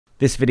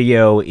This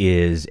video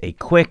is a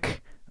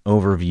quick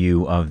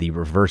overview of the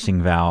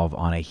reversing valve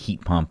on a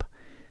heat pump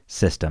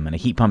system. And a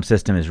heat pump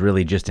system is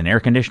really just an air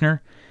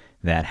conditioner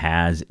that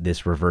has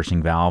this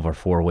reversing valve or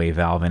four-way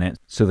valve in it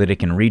so that it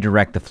can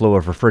redirect the flow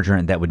of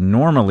refrigerant that would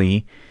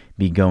normally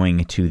be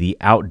going to the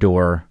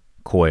outdoor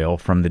coil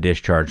from the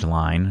discharge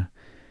line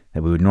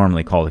that we would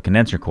normally call the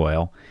condenser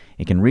coil.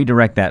 It can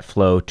redirect that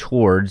flow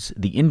towards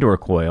the indoor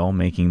coil,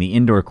 making the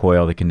indoor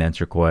coil the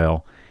condenser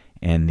coil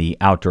and the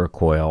outdoor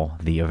coil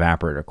the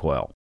evaporator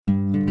coil.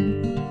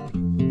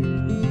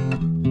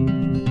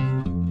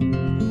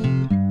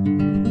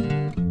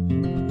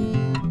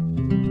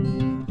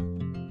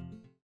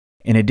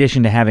 In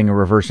addition to having a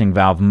reversing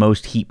valve,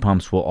 most heat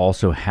pumps will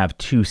also have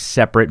two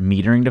separate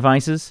metering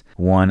devices,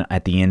 one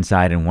at the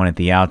inside and one at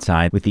the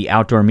outside, with the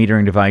outdoor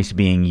metering device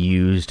being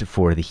used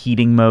for the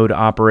heating mode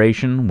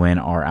operation when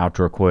our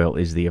outdoor coil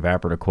is the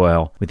evaporator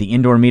coil, with the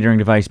indoor metering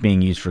device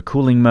being used for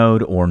cooling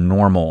mode or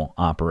normal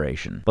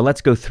operation. But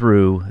let's go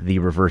through the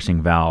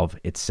reversing valve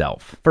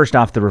itself. First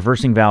off, the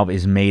reversing valve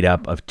is made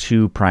up of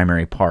two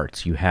primary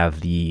parts. You have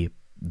the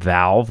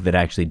valve that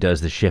actually does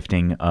the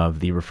shifting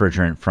of the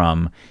refrigerant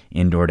from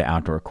indoor to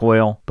outdoor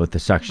coil, both the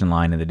suction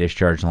line and the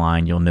discharge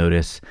line. You'll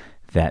notice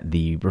that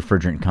the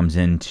refrigerant comes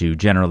into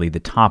generally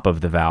the top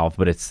of the valve,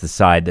 but it's the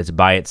side that's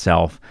by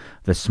itself,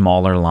 the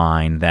smaller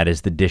line, that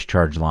is the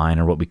discharge line,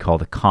 or what we call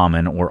the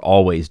common or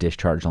always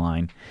discharge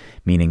line,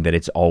 meaning that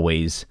it's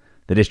always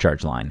the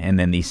discharge line. And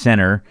then the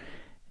center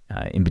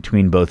in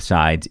between both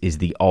sides is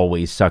the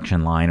always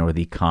suction line or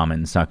the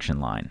common suction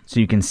line. So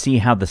you can see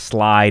how the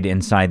slide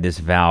inside this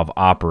valve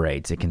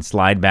operates. It can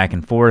slide back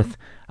and forth,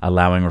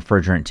 allowing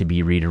refrigerant to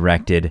be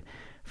redirected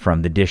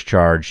from the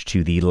discharge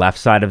to the left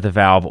side of the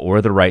valve or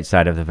the right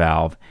side of the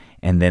valve,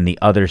 and then the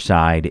other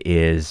side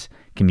is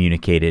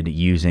communicated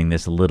using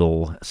this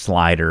little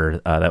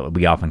slider that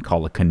we often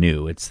call a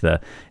canoe. It's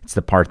the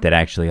part that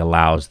actually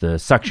allows the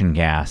suction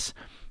gas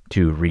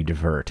to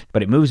redivert.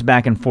 But it moves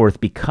back and forth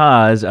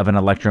because of an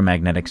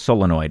electromagnetic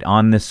solenoid.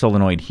 On this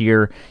solenoid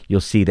here, you'll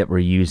see that we're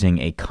using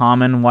a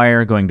common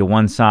wire going to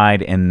one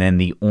side and then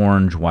the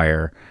orange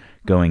wire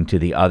going to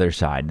the other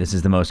side. This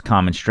is the most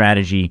common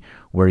strategy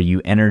where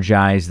you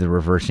energize the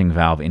reversing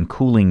valve in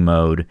cooling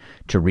mode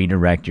to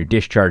redirect your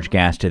discharge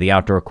gas to the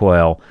outdoor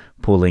coil,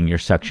 pulling your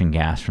suction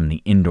gas from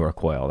the indoor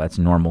coil. That's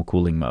normal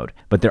cooling mode.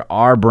 But there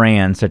are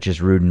brands such as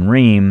Ruud and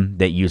Rheem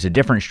that use a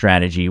different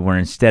strategy where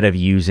instead of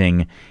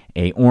using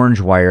a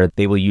orange wire,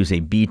 they will use a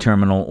B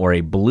terminal or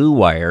a blue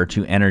wire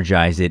to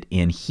energize it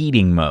in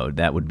heating mode.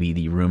 That would be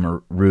the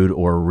Ruud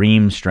or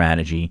Rheem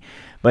strategy.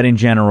 But in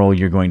general,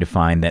 you're going to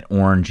find that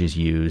orange is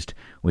used,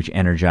 which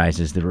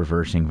energizes the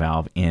reversing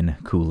valve in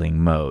cooling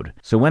mode.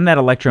 So when that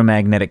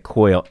electromagnetic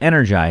coil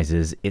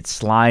energizes, it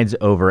slides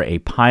over a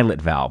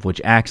pilot valve, which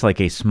acts like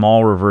a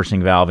small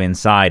reversing valve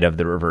inside of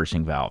the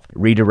reversing valve. It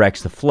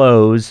redirects the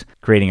flows,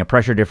 creating a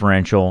pressure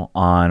differential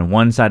on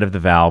one side of the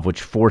valve,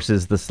 which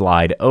forces the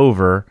slide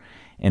over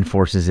and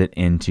forces it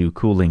into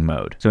cooling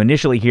mode. So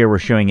initially here we're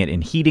showing it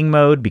in heating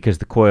mode because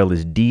the coil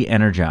is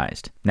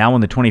de-energized. Now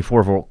when the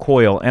 24-volt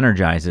coil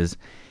energizes,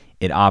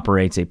 it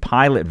operates a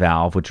pilot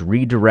valve which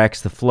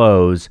redirects the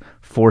flows,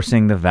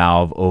 forcing the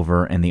valve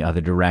over in the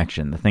other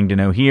direction. The thing to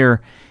know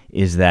here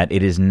is that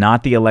it is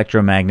not the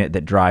electromagnet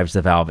that drives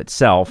the valve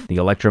itself. The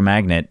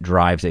electromagnet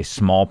drives a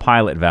small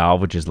pilot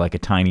valve, which is like a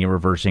tiny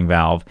reversing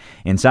valve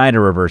inside a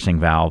reversing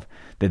valve,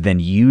 that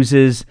then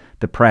uses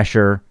the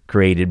pressure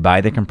created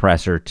by the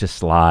compressor to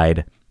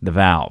slide the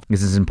valve.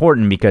 This is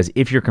important because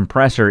if your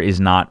compressor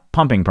is not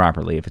pumping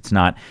properly, if it's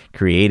not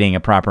creating a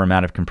proper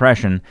amount of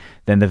compression,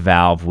 then the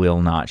valve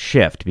will not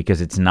shift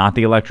because it's not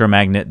the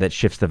electromagnet that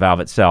shifts the valve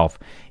itself.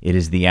 It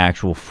is the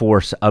actual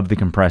force of the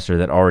compressor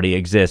that already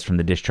exists from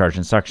the discharge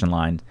and suction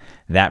lines.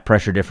 That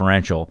pressure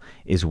differential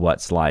is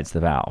what slides the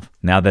valve.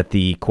 Now that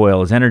the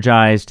coil is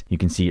energized, you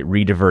can see it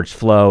rediverts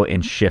flow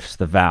and shifts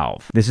the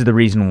valve. This is the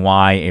reason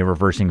why a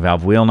reversing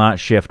valve will not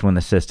shift when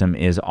the system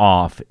is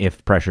off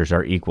if pressures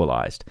are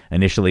equalized.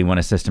 Initially, when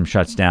a system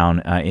shuts down,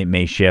 it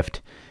may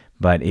shift,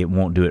 but it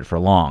won't do it for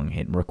long.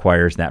 It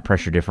requires that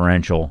pressure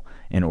differential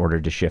in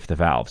order to shift the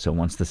valve. So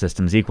once the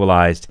system's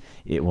equalized,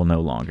 it will no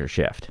longer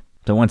shift.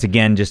 So once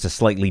again, just a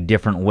slightly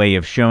different way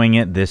of showing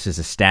it. This is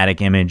a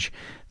static image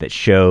that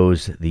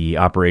shows the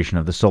operation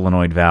of the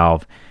solenoid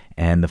valve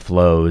and the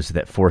flows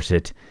that force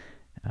it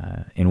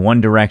in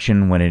one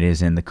direction when it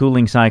is in the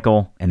cooling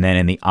cycle, and then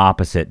in the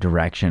opposite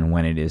direction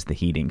when it is the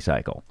heating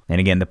cycle.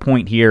 And again, the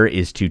point here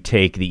is to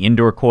take the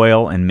indoor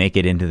coil and make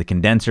it into the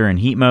condenser in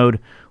heat mode,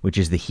 which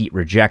is the heat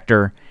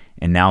rejector,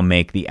 and now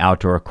make the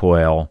outdoor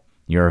coil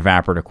your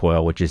evaporator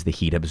coil, which is the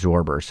heat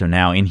absorber. So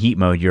now in heat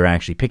mode, you're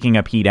actually picking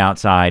up heat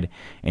outside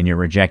and you're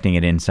rejecting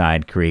it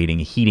inside, creating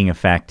a heating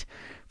effect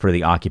for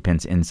the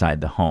occupants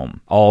inside the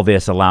home. All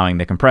this allowing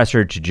the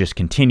compressor to just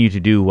continue to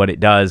do what it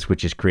does,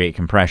 which is create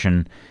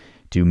compression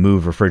to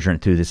move refrigerant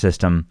through the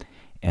system,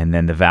 and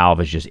then the valve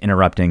is just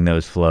interrupting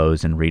those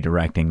flows and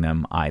redirecting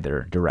them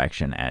either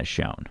direction as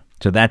shown.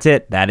 So that's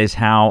it. That is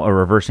how a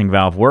reversing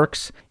valve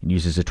works. It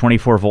uses a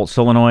 24-volt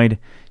solenoid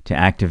to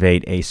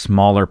activate a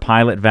smaller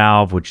pilot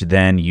valve, which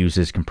then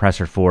uses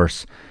compressor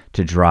force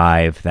to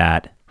drive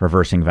that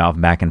reversing valve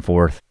back and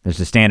forth. There's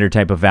a standard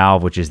type of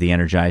valve, which is the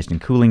energized and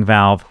cooling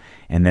valve,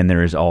 and then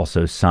there is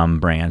also some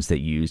brands that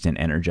use an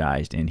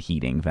energized and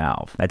heating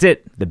valve. That's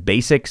it, the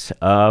basics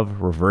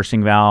of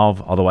reversing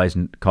valve, otherwise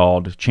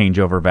called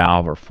changeover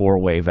valve or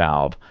four-way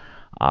valve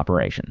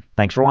operation.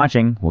 Thanks for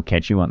watching. We'll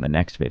catch you on the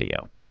next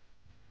video.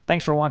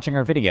 Thanks for watching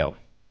our video.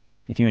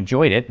 If you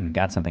enjoyed it and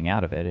got something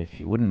out of it, if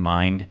you wouldn't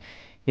mind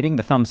hitting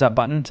the thumbs up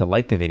button to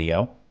like the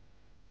video,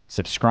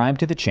 subscribe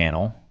to the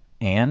channel,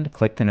 and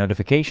click the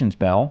notifications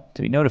bell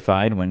to be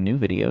notified when new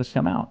videos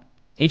come out.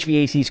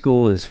 HVAC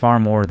School is far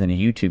more than a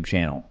YouTube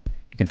channel.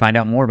 You can find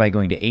out more by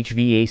going to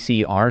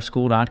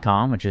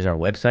hvacrschool.com, which is our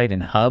website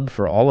and hub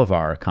for all of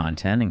our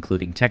content,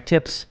 including tech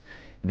tips,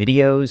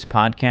 videos,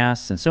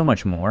 podcasts, and so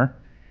much more.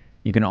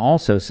 You can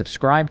also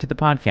subscribe to the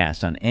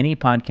podcast on any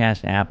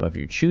podcast app of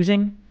your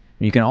choosing.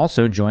 You can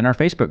also join our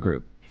Facebook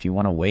group if you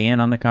want to weigh in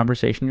on the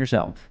conversation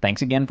yourself.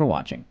 Thanks again for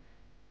watching.